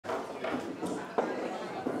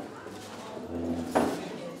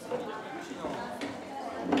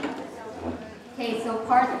So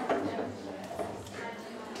part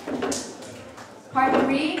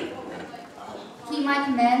 3, keep my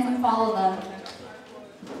commands and follow them.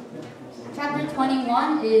 Chapter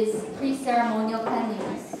 21 is pre-ceremonial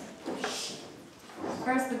cleanliness.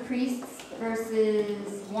 First, the priests,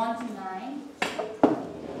 verses 1 to 9.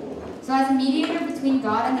 So as a mediator between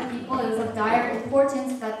God and the people, it is of dire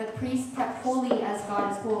importance that the priest kept holy as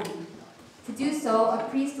God is holy. To do so, a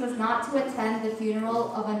priest was not to attend the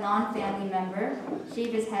funeral of a non-family member,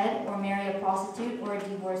 shave his head, or marry a prostitute or a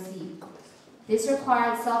divorcee. This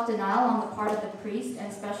required self-denial on the part of the priest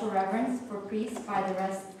and special reverence for priests by the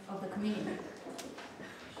rest of the community.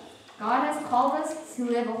 God has called us to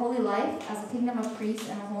live a holy life as a kingdom of priests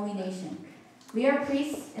and a holy nation. We are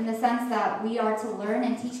priests in the sense that we are to learn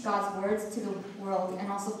and teach God's words to the world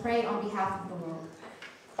and also pray on behalf of the world.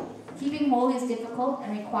 Keeping holy is difficult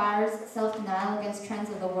and requires self-denial against trends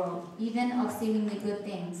of the world, even of seemingly good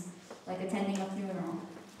things, like attending a funeral.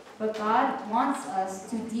 But God wants us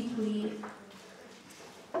to deeply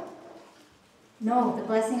know the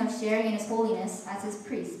blessing of sharing in His holiness as His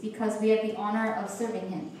priests, because we have the honor of serving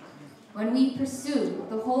Him. When we pursue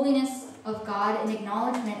the holiness of God in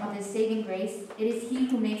acknowledgement of His saving grace, it is He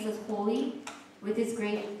who makes us holy with His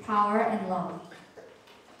great power and love.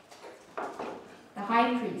 The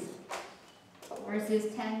high priest,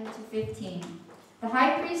 verses 10 to 15. The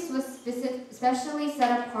high priest was specially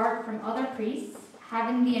set apart from other priests,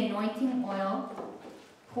 having the anointing oil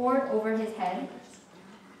poured over his head,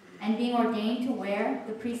 and being ordained to wear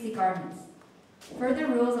the priestly garments. Further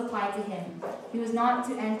rules applied to him. He was not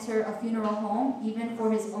to enter a funeral home, even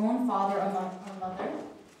for his own father or mother.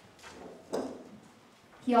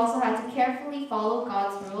 He also had to carefully follow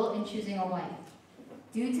God's rule in choosing a wife.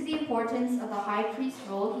 Due to the importance of the high priest's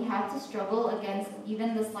role, he had to struggle against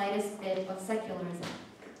even the slightest bit of secularism.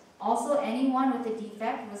 Also, anyone with a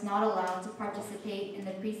defect was not allowed to participate in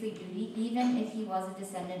the priestly duty, even if he was a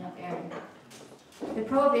descendant of Aaron. The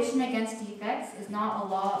prohibition against defects is not a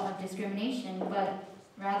law of discrimination, but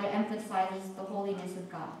rather emphasizes the holiness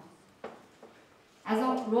of God. As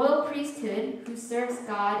a royal priesthood who serves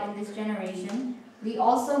God in this generation, we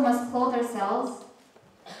also must clothe ourselves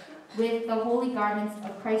with the holy garments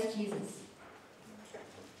of Christ Jesus.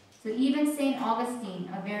 So even St. Augustine,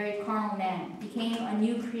 a very carnal man, became a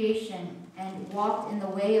new creation and walked in the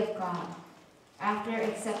way of God after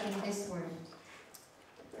accepting this word.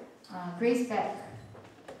 Grace Beck.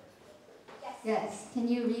 Yes. Can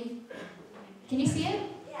you read? Can you see it?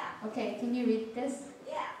 Yeah. Okay, can you read this?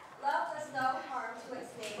 Yeah. Love does no harm to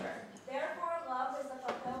its neighbor. Therefore, love is the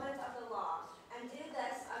fulfillment of the law. And do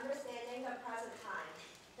this, understanding the present time.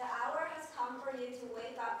 The hour has come for you to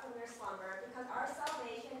wake up from your slumber, because our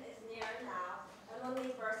salvation is nearer now than when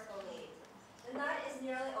we first believed. The night is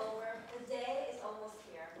nearly over, the day is almost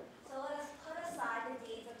here. So let us put aside the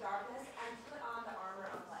deeds of darkness and put on the armor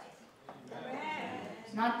of light. Amen.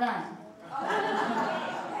 Not done.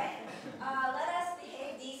 Okay. Let us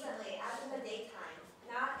behave decently as in the daytime,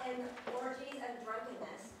 not in orgies and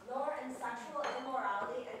drunkenness, nor in sexual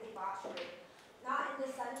immorality and debauchery, not in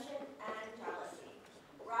dissension and jealousy.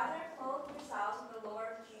 Rather, clothe yourselves with the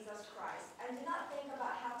Lord Jesus Christ, and do not think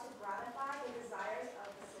about how to gratify the desires of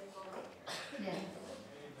the sinful nature. Yes.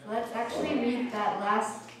 So let's actually read that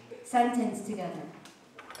last sentence together.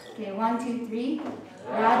 Okay, 1, 2, 3.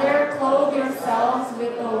 Rather, clothe yourselves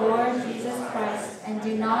with the Lord Jesus Christ, and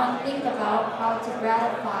do not think about how to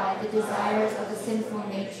gratify the desires of the sinful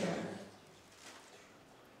nature.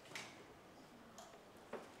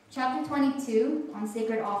 Chapter 22 on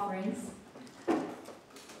sacred offerings.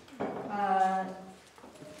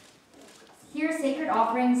 Here, sacred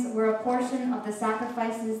offerings were a portion of the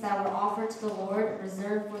sacrifices that were offered to the Lord,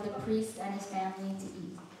 reserved for the priest and his family to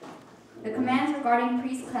eat. The commands regarding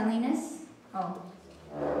priest cleanliness.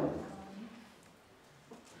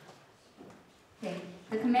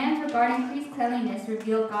 The commands regarding priest cleanliness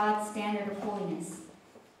reveal God's standard of holiness.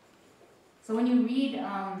 So when you read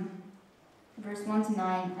verse 1 to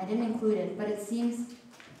 9, I didn't include it, but it seems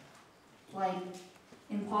like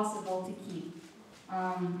impossible to keep.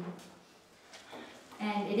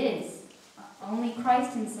 And it is. Only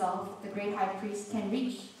Christ himself, the great high priest, can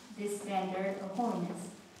reach this standard of holiness.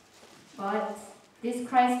 But this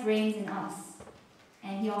Christ reigns in us,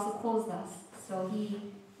 and he also clothes us, so he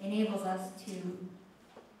enables us to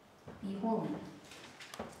be holy.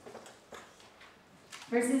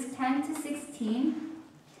 Verses 10 to 16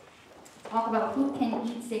 talk about who can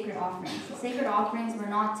eat sacred offerings. So sacred offerings were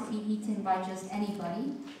not to be eaten by just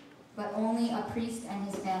anybody, but only a priest and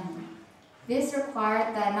his family. This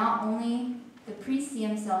required that not only the priest see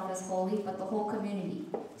himself as holy, but the whole community,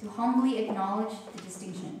 to humbly acknowledge the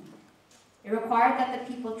distinction. It required that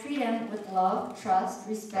the people treat him with love, trust,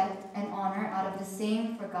 respect, and honor out of the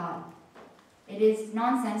same for God. It is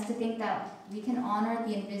nonsense to think that we can honor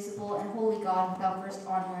the invisible and holy God without first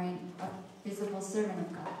honoring a visible servant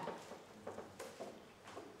of God.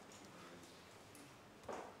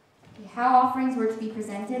 Okay, how offerings were to be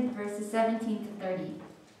presented, verses 17 to 30.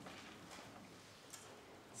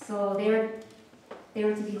 So they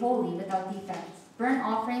were to be holy, without defects. Burnt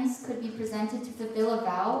offerings could be presented to fulfill a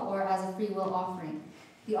vow or as a free will offering.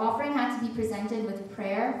 The offering had to be presented with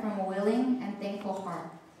prayer from a willing and thankful heart.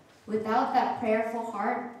 Without that prayerful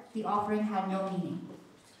heart, the offering had no meaning.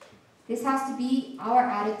 This has to be our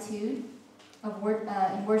attitude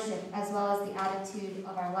in worship, as well as the attitude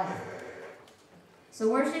of our life.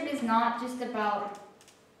 So worship is not just about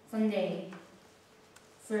Sunday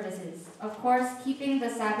services. Of course, keeping the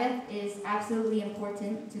Sabbath is absolutely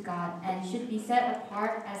important to God and should be set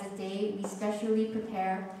apart as a day we specially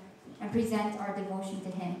prepare and present our devotion to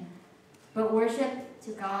Him. But worship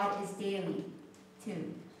to God is daily,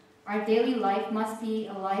 too. Our daily life must be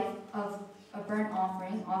a life of a burnt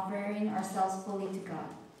offering, offering ourselves fully to God.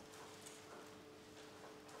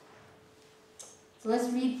 So let's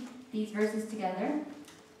read these verses together.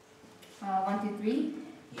 1 through 3.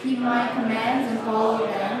 Keep my commands and follow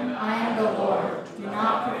them. I am the Lord. Do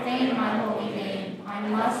not profane my holy name. I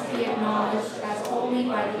must be acknowledged as holy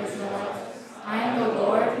by the Israelites. I am the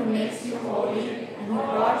Lord who makes you holy and who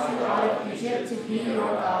brought you out of Egypt to be your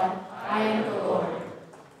God. I am the Lord.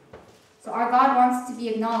 So our God wants to be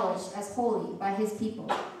acknowledged as holy by His people.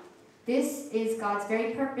 This is God's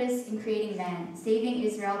very purpose in creating man, saving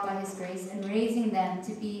Israel by His grace and raising them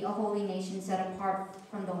to be a holy nation set apart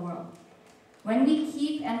from the world. When we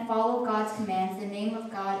keep and follow God's commands, the name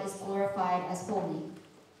of God is glorified as holy.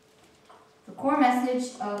 The core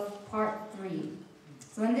message of part 3.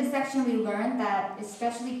 So in this section we learned that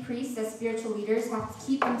especially priests as spiritual leaders have to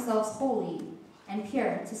keep themselves holy and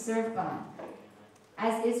pure to serve God.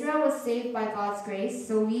 As Israel was saved by God's grace,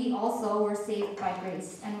 so we also were saved by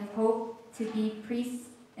grace and we hope to be priests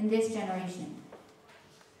in this generation.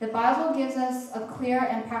 The Bible gives us a clear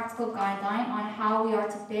and practical guideline on how we are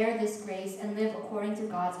to bear this grace and live according to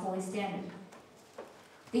God's holy standard.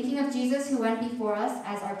 Thinking of Jesus who went before us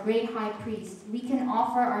as our great high priest, we can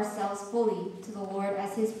offer ourselves fully to the Lord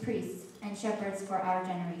as His priests and shepherds for our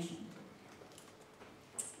generation.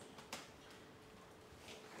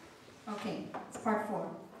 Okay, it's part 4.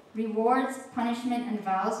 Rewards, punishment, and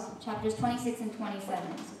vows, chapters 26 and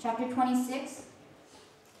 27. So chapter 26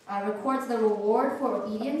 records the reward for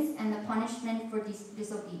obedience and the punishment for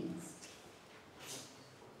disobedience.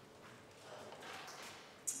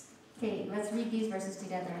 Okay, let's read these verses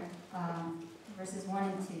together. Verses 1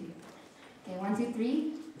 and 2. Okay, 1, 2,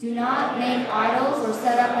 3. Do not make idols or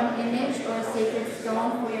set up an image or a sacred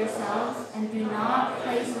stone for yourselves, and do not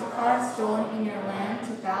place a carved stone in your land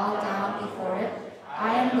to bow down before it.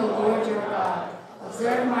 I am the Lord your God.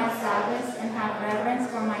 Observe my Sabbaths and have reverence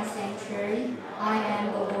for my sanctuary. I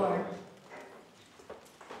am the Lord.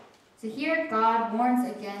 So here God warns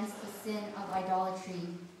against the sin of idolatry.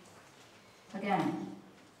 Again,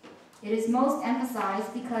 it is most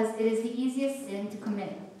emphasized because it is the easiest sin to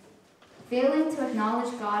commit. Failing to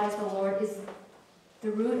acknowledge God as the Lord is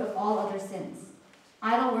the root of all other sins.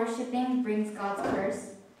 Idol worshipping brings God's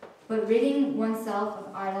curse, but ridding oneself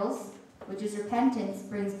of idols, which is repentance,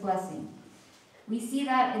 brings blessing. We see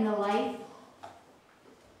that in the life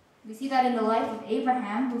of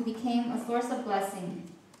Abraham, who became a source of blessing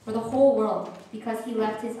for the whole world because he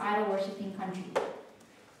left his idol-worshipping country.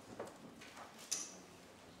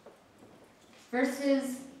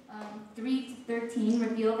 Verses 3 to 13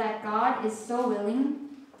 reveal that God is so willing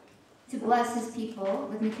to bless His people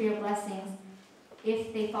with material blessings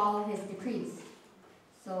if they follow His decrees.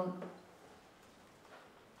 So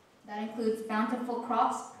that includes bountiful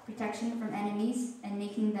crops, protection from enemies, and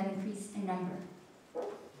making them increase in number.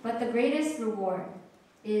 But the greatest reward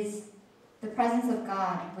is the presence of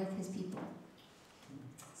God with His people.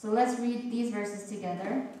 So let's read these verses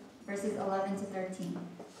together, verses 11 to 13.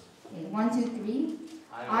 Okay, 1, 2, 3.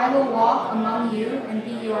 I will walk among you and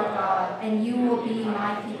be your God, and you will be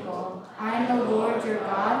my people. I am the Lord your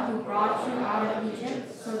God who brought you out of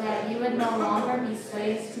Egypt so that you would no longer be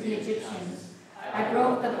slaves to the Egyptians. I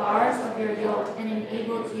broke the bars of your yoke and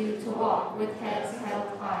enabled you to walk with heads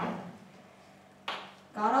held high.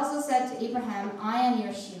 God also said to Abraham, I am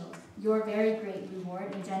your shield, your very great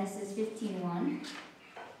reward, in Genesis 15:1.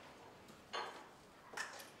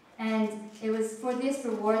 And it was for this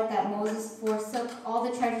reward that Moses forsook all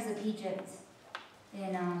the treasures of Egypt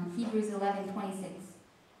in Hebrews 11:26.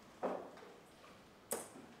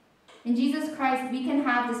 In Jesus Christ, we can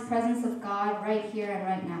have this presence of God right here and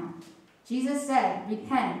right now. Jesus said,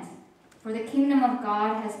 repent, for the kingdom of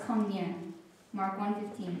God has come near. Mark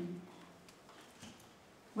 1:15.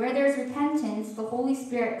 Where there is repentance, the Holy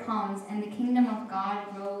Spirit comes and the kingdom of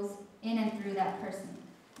God grows in and through that person.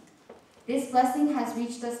 This blessing has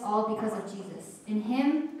reached us all because of Jesus. In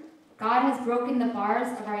him, God has broken the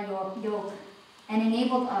bars of our yoke and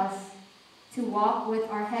enabled us to walk with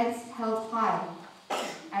our heads held high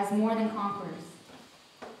as more than conquerors.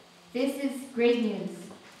 This is great news.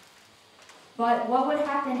 But what would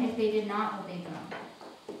happen if they did not obey God?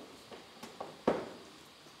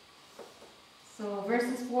 So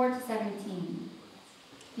verses 4 to 17.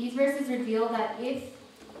 These verses reveal that if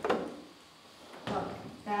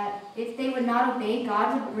they would not obey,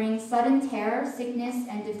 God would bring sudden terror, sickness,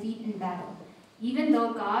 and defeat in battle. Even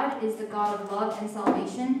though God is the God of love and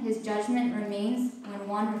salvation, his judgment remains when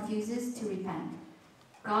one refuses to repent.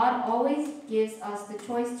 God always gives us the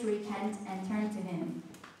choice to repent and turn to him.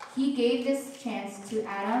 He gave this chance to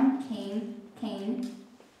Adam, Cain,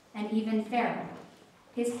 and even Pharaoh.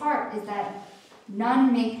 His heart is that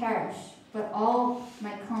none may perish, but all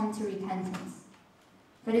might come to repentance.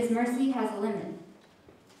 But his mercy has a limit.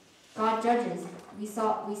 God judges. We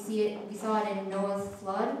saw it in Noah's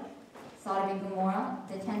flood, Sodom and Gomorrah,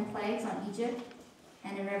 the 10 plagues on Egypt,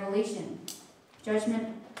 and in Revelation.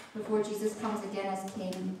 Judgment before Jesus comes again as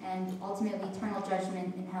king, and ultimately eternal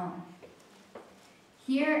judgment in hell.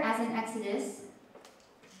 Here, as in Exodus,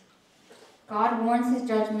 God warns his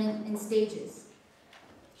judgment in stages.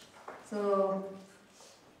 So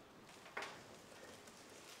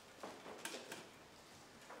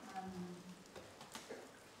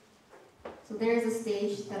there is a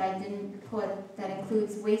stage that I didn't put that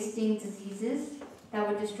includes wasting diseases that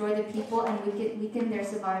would destroy the people and weaken their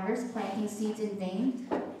survivors, planting seeds in vain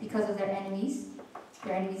because of their enemies.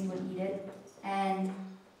 Their enemies would eat it. And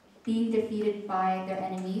being defeated by their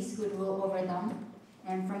enemies who would rule over them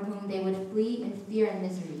and from whom they would flee in fear and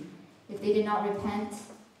misery. If they did not repent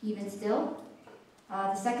even still,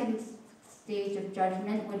 the second stage of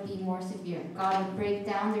judgment would be more severe. God would break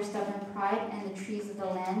down their stubborn pride and the trees of the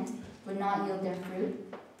land would not yield their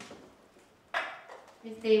fruit.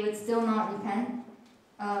 If they would still not repent,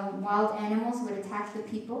 wild animals would attack the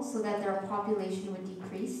people so that their population would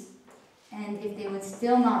decrease. And if they would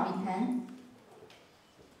still not repent,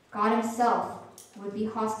 God himself would be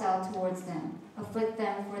hostile towards them, afflict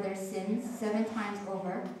them for their sins 7 times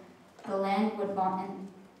over. The land would vomit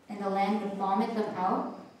them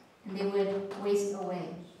out, and they would waste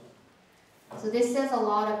away. So this says a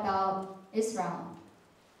lot about Israel,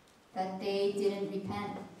 that they didn't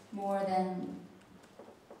repent more than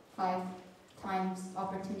 5 times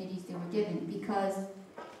opportunities they were given, because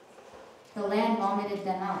the land vomited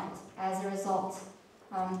them out. As a result,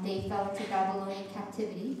 they fell into Babylonian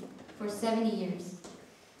captivity for 70 years.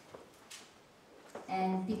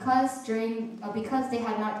 And because they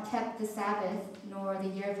had not kept the Sabbath nor the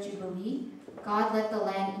year of Jubilee, God let the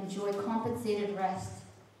land enjoy compensated rest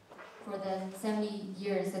for the 70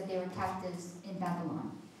 years that they were captives in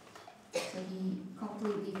Babylon. So he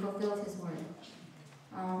completely fulfilled his word.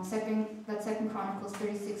 That's 2 Chronicles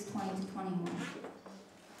 36:20-21.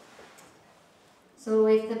 So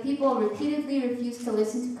if the people repeatedly refuse to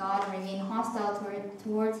listen to God and remain hostile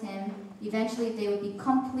towards him, eventually they would be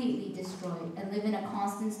completely destroyed and live in a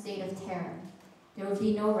constant state of terror. There would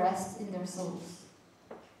be no rest in their souls.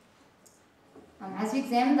 As we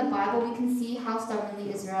examine the Bible, we can see how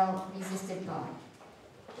stubbornly Israel resisted God.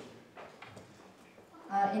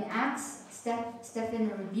 In Acts,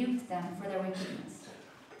 Stephen rebuked them for their wickedness.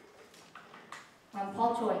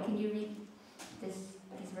 Paul Choi, can you read these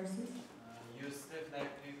verses? You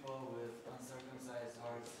stiff-necked people with uncircumcised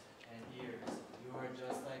hearts and ears, you are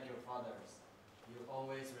just like your fathers. You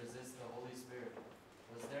always resist the Holy Spirit.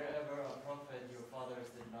 Was there ever a prophet your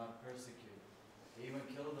fathers did not persecute? They even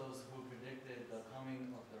killed those who predicted the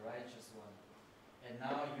coming of the righteous one. And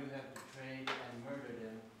now you have betrayed and murdered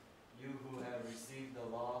him, you who have received the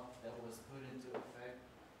law that was put into effect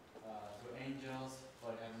through angels,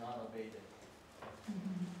 but have not obeyed it.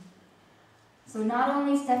 Mm-hmm. So not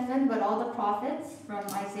only Stephen, but all the prophets from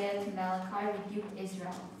Isaiah to Malachi rebuked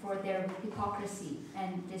Israel for their hypocrisy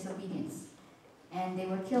and disobedience, and they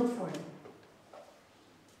were killed for it.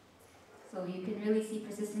 So you can really see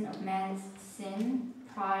persistence of man's sin,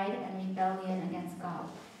 pride, and rebellion against God.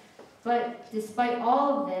 But despite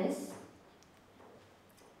all of this,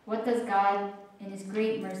 what does God in his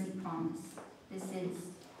great mercy promise? This is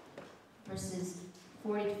verses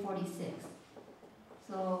 40 to 46.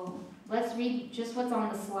 So let's read just what's on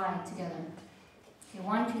the slide together. Okay,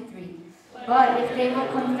 1, 2, 3. But if they will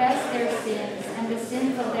confess their sins and the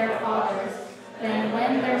sins of their fathers, then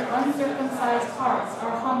when their uncircumcised hearts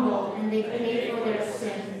are humbled and they pay for their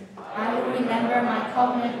sin, I will remember my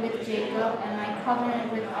covenant with Jacob and my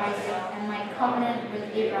covenant with Isaac and my covenant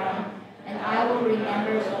with Abraham, and I will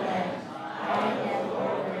remember the land. I am the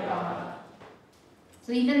Lord God.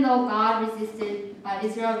 So even though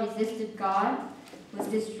Israel resisted God, was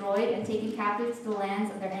destroyed and taken captive to the lands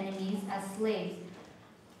of their enemies as slaves,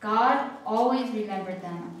 God always remembered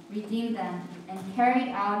them, redeemed them, and carried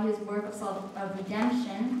out his work of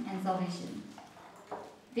redemption and salvation.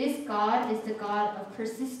 This God is the God of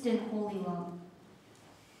persistent holy love.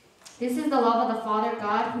 This is the love of the Father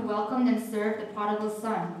God who welcomed and served the prodigal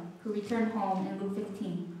son who returned home in Luke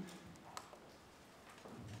 15.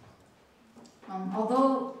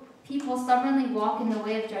 Although people stubbornly walk in the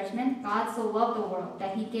way of judgment, God so loved the world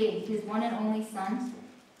that he gave his one and only Son,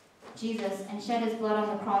 Jesus, and shed his blood on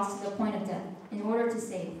the cross to the point of death in order to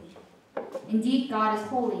save. Indeed, God is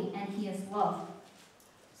holy and he is love.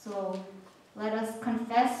 So let us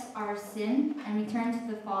confess our sin and return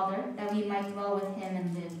to the Father that we might dwell with him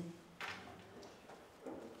and live.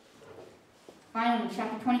 Finally,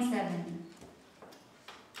 chapter 27.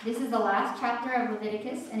 This is the last chapter of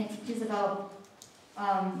Leviticus, and it teaches about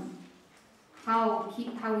how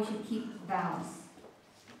we should keep vows.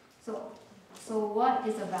 So what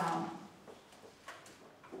is a vow?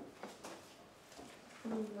 Who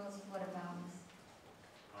knows what a vow is?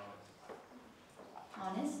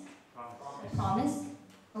 Honest? A promise?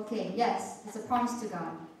 Okay, yes, it's a promise to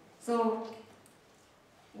God. So,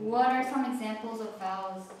 what are some examples of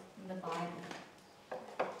vows in the Bible?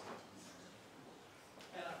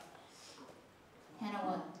 Hannah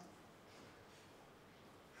what?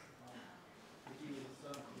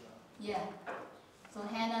 Yeah. So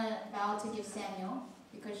Hannah vowed to give Samuel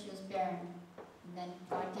because she was barren. And then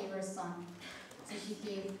God gave her a son. So she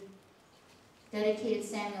dedicated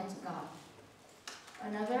Samuel to God.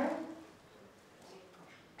 Another,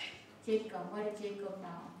 Jacob. What did Jacob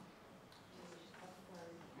vow?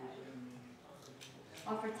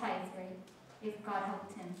 Offer tithes, right? If God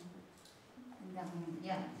helped him. In that moment,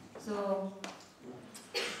 yeah. So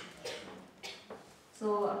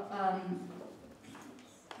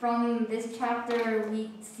from this chapter, we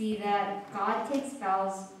see that God takes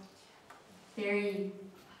vows very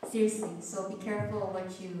seriously. So be careful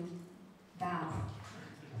what you vow.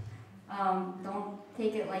 Don't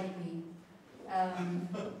take it lightly.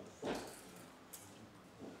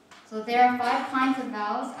 So there are 5 kinds of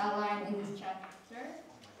vows outlined in this chapter.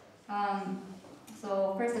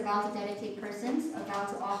 So first, a vow to dedicate persons, a vow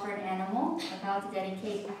to offer an animal, a vow to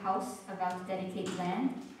dedicate a house, a vow to dedicate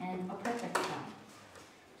land, and a perfect vow.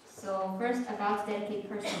 So first, a vow to dedicate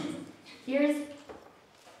persons. Here's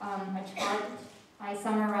a chart I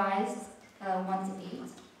summarized 1 to 8.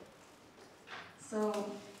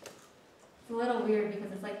 So it's a little weird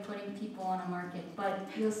because it's like putting people on a market, but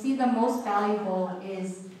you'll see the most valuable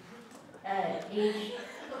is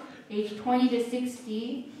age 20 to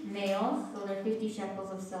 60 males, so they're 50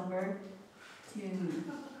 shekels of silver to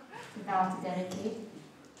vow to dedicate.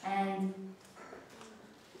 And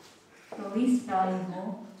the least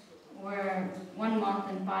valuable were 1 month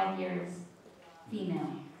and 5 years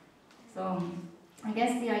female. So I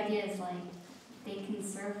guess the idea is like they can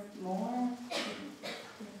serve more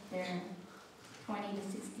if they're 20 to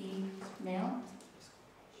 60 male.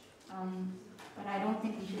 But I don't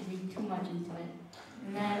think we should read too much into it.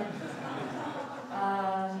 And then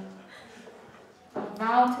a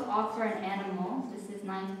vow to offer an animal. This is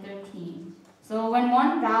 9 to 13. So when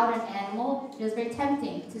one vowed an animal, it was very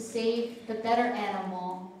tempting to save the better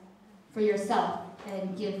animal for yourself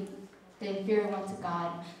and give the inferior one to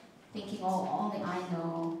God, thinking, oh, only I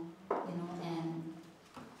know, and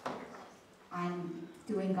I'm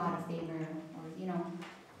doing God a favor,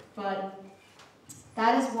 But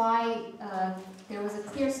that is why there was a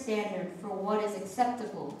clear standard for what is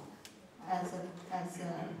acceptable as a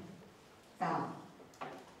vow.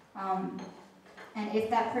 And if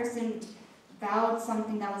that person vowed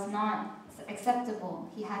something that was not acceptable,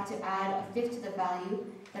 he had to add a fifth to the value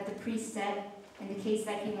that the priest set in the case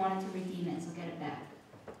that he wanted to redeem it, so get it back.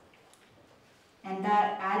 And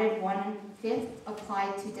that added 1/5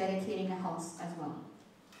 applied to dedicating a house as well.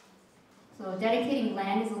 So dedicating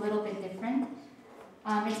land is a little bit different.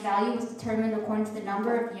 Its value was determined according to the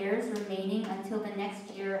number of years remaining until the next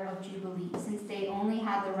year of Jubilee, since they only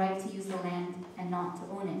had the right to use the land and not to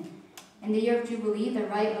own it. In the year of Jubilee, the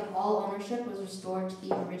right of all ownership was restored to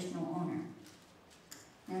the original owner.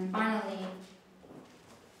 And finally,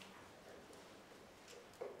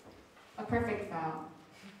 a perfect vow.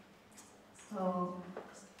 So,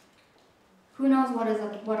 who knows what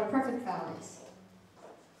a perfect vow is?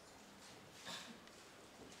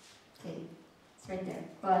 Okay, it's right there.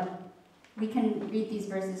 But we can read these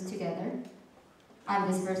verses together.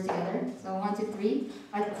 This verse together. So 1, 2, 3.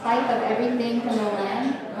 A tithe of everything from the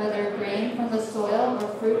land, whether grain from the soil or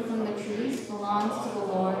fruit from the trees, belongs to the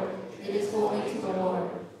Lord. It is holy to the Lord.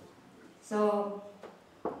 So,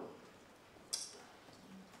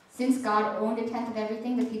 since God owned a tenth of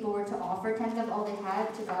everything, the people were to offer a tenth of all they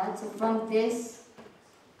had to God. So from this,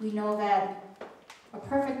 we know that a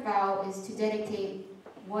perfect vow is to dedicate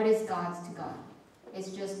what is God's to God.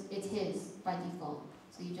 It's His by default.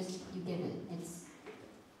 So you give it.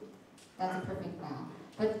 That's a perfect vow.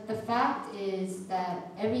 But the fact is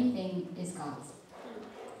that everything is God's.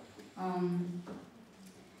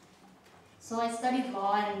 So I studied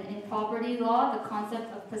law, and in property law, the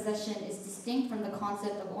concept of possession is distinct from the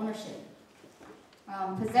concept of ownership.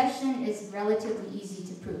 Possession is relatively easy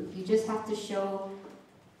to prove. You just have to show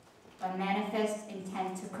a manifest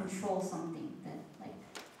intent to control something. That, like,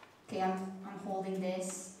 okay, I'm holding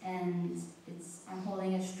this, and I'm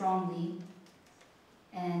holding it strongly,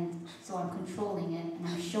 and so I'm controlling it, and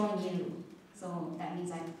I'm showing you. So that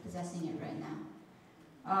means I'm possessing it right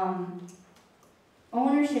now.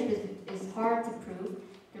 Ownership is hard to prove.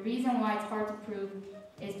 The reason why it's hard to prove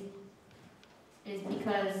is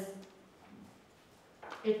because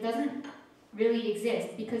it doesn't really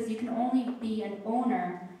exist, because you can only be an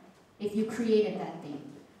owner if you created that thing.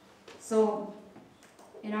 So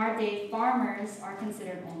in our day, farmers are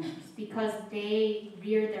considered owners because they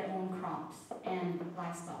rear their own crops and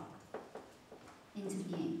livestock into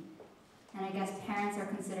being. And I guess parents are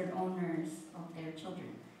considered owners of their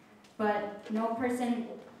children. But no person,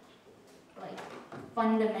 like,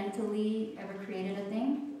 fundamentally ever created a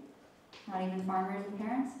thing, not even farmers and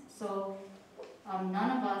parents. So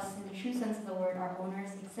none of us, in the true sense of the word, are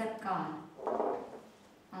owners except God.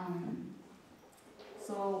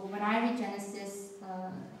 So when I read Genesis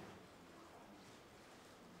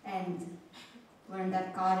and learn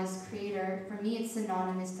that God is creator, for me it's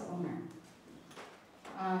synonymous to owner.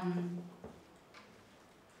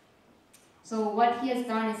 So what He has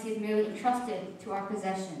done is He has merely entrusted to our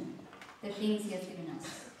possession the things He has given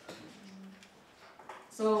us.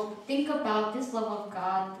 So think about this love of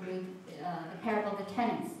God through the parable of the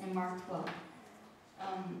tenants in Mark 12.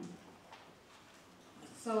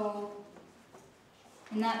 So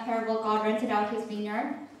in that parable, God rented out His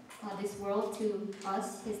vineyard, this world, to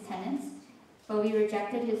us, His tenants, but we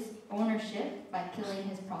rejected His ownership by killing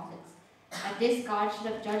His prophets. At this, God should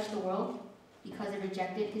have judged the world because it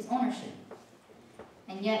rejected His ownership.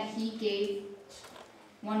 And yet He gave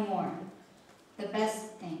one more, the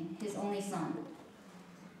best thing, His only Son.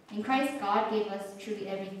 In Christ, God gave us truly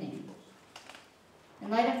everything. In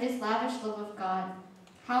light of this lavish love of God,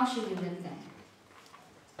 how should we live then?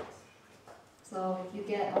 So if you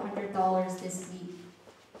get $100 this week,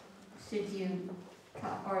 should you,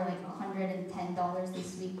 or like $110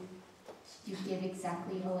 this week, should you give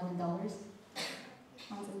exactly $11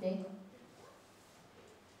 once a day?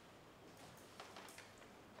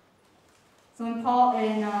 So in 2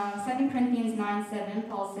 Corinthians 9:7,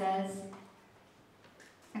 Paul says,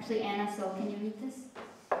 actually Anna, so can you read this?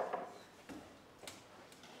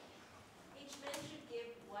 Each man should give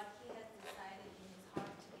what he has decided in his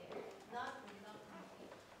heart to give, not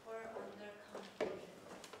reluctantly or under compulsion,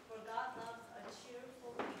 for God loves a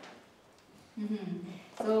cheerful giver.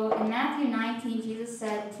 So in Matthew 19, Jesus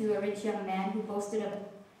said to a rich young man who boasted of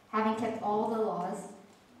having kept all the laws,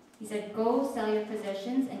 He said, "Go sell your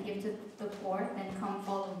possessions and give to the poor, then come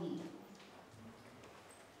follow me."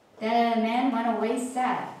 Then the man went away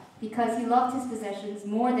sad, because he loved his possessions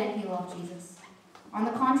more than he loved Jesus. On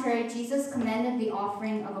the contrary, Jesus commended the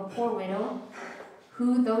offering of a poor widow,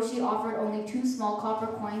 who, though she offered only 2 small copper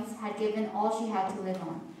coins, had given all she had to live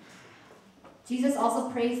on. Jesus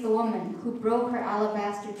also praised the woman who broke her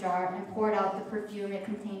alabaster jar and poured out the perfume it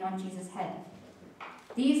contained on Jesus' head.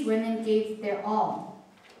 These women gave their all,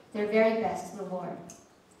 their very best to the Lord.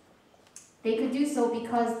 They could do so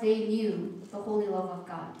because they knew the holy love of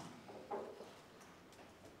God.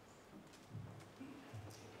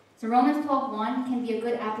 So Romans 12:1 can be a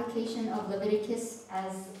good application of Leviticus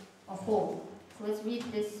as a whole. So let's read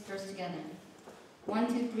this verse together. 1,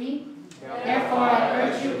 2, 3. Therefore I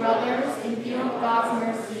urge you, brothers, in view of God's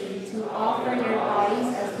mercy, to offer your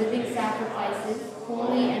bodies as living sacrifices,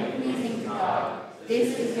 holy and pleasing to God.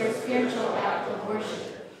 This is your spiritual act of worship.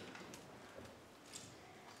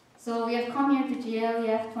 So we have come here to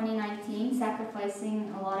GLEF 2019,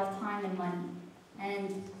 sacrificing a lot of time and money.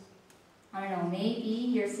 And I don't know, maybe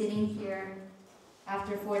you're sitting here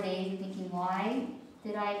after 4 days thinking, why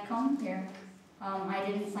did I come here? I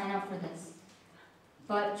didn't sign up for this.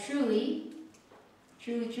 But truly,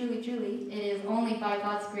 it is only by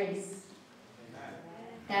God's grace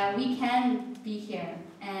that we can be here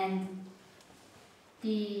and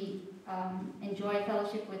enjoy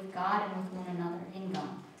fellowship with God and with one another in God.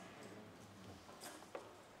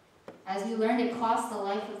 As we learned, it cost the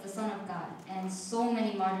life of the Son of God and so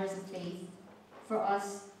many martyrs of faith for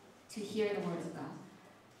us to hear the word of God.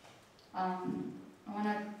 I want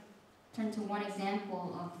to turn to one example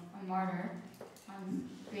of a martyr,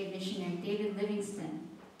 great missionary, David Livingstone.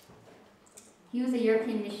 He was a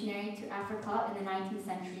European missionary to Africa in the 19th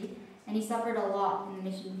century, and he suffered a lot in the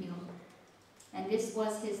mission field. And this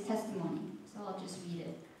was his testimony, so I'll just read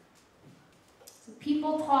it. So,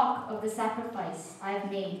 people talk of the sacrifice I have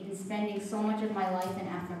made in spending so much of my life in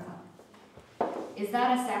Africa. Is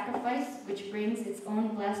that a sacrifice which brings its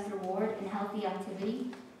own blessed reward in healthy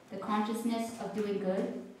activity, the consciousness of doing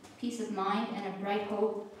good, peace of mind, and a bright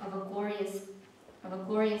hope of a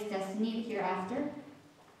glorious destiny hereafter?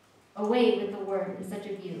 Away with the word in such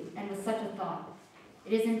a view, and with such a thought.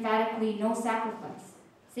 It is emphatically no sacrifice.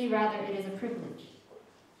 Say rather, it is a privilege.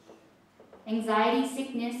 Anxiety,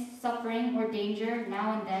 sickness, suffering, or danger,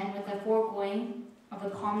 now and then, with the foregoing of the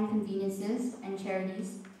common conveniences and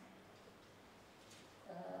charities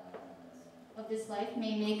of this life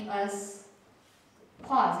may make us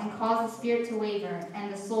pause and cause the spirit to waver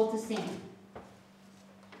and the soul to sink.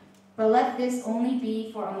 But let this only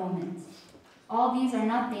be for a moment. All these are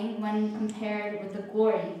nothing when compared with the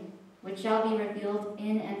glory which shall be revealed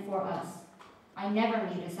in and for us. I never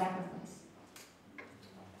made a sacrifice.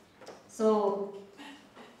 So,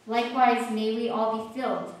 likewise, may we all be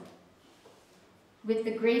filled with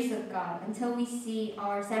the grace of God until we see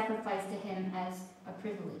our sacrifice to Him as a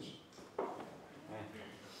privilege.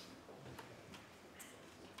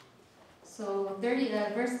 So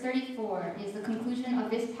verse 34 is the conclusion of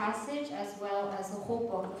this passage as well as the whole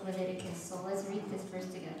book of Leviticus. So let's read this verse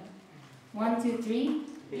together. 1, 2, 3.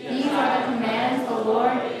 These are the commands the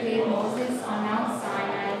Lord gave Moses on Mount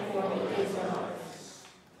Sinai for the Israelites.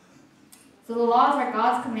 So the laws are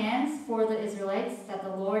God's commands for the Israelites that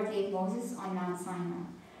the Lord gave Moses on Mount Sinai.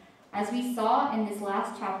 As we saw in this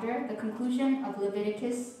last chapter, the conclusion of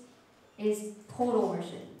Leviticus is total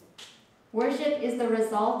worship. Worship is the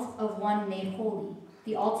result of one made holy,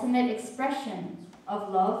 the ultimate expression of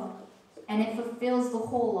love, and it fulfills the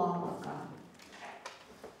whole law of God.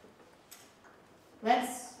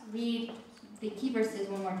 Let's read the key verses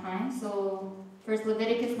one more time. So, first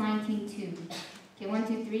Leviticus 19:2. Okay, 1,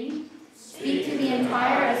 2, 3. Speak to the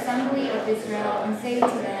entire assembly of Israel and say to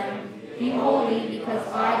them, be holy, because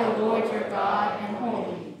I, the Lord your God, am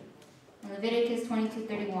holy. And Leviticus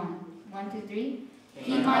 22:31. 1, 2, 3.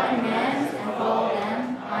 Keep my commands and follow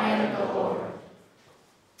them. I am the Lord.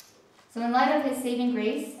 So in light of His saving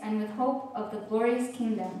grace and with hope of the glorious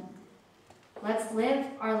kingdom, let's live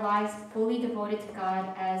our lives fully devoted to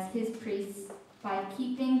God as His priests by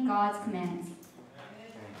keeping God's commands.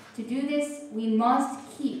 To do this, we must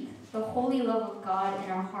keep the holy love of God in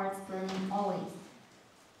our hearts burning always.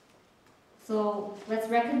 So let's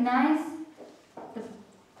recognize the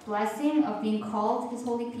blessing of being called His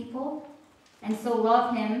holy people, and so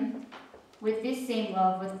love Him with this same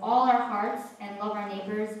love with all our hearts and love our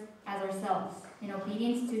neighbors as ourselves in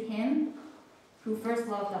obedience to Him who first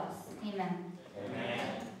loved us. Amen. Amen.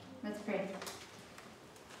 Let's pray.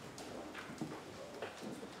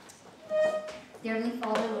 Dearly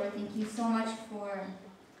Father, Lord, thank you so much for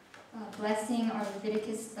blessing our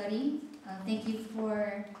Leviticus study. Thank you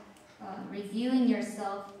for revealing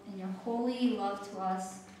yourself and your holy love to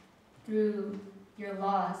us through your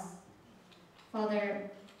laws. Father,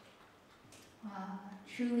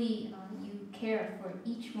 truly you care for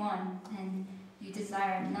each one, and you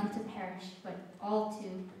desire none to perish, but all to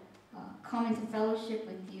come into fellowship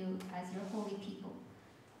with you as your holy people.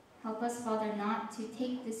 Help us, Father, not to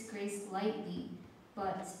take this grace lightly,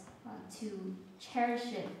 but to cherish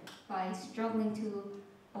it by struggling to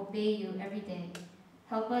obey you every day.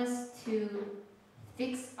 Help us to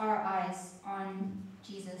fix our eyes on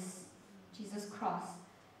Jesus' cross,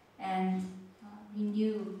 and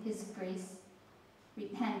renew His grace.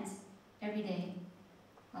 Repent every day,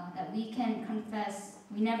 that we can confess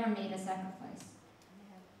we never made a sacrifice.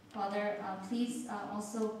 Father, please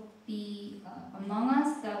also be among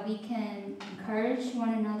us, that we can encourage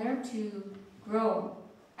one another to grow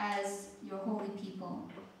as your holy people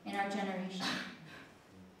in our generation.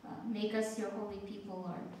 Make us your holy people,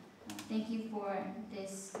 Lord. Thank you for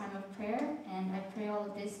this time of prayer, and I pray all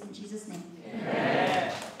of this in Jesus' name.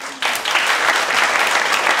 Amen.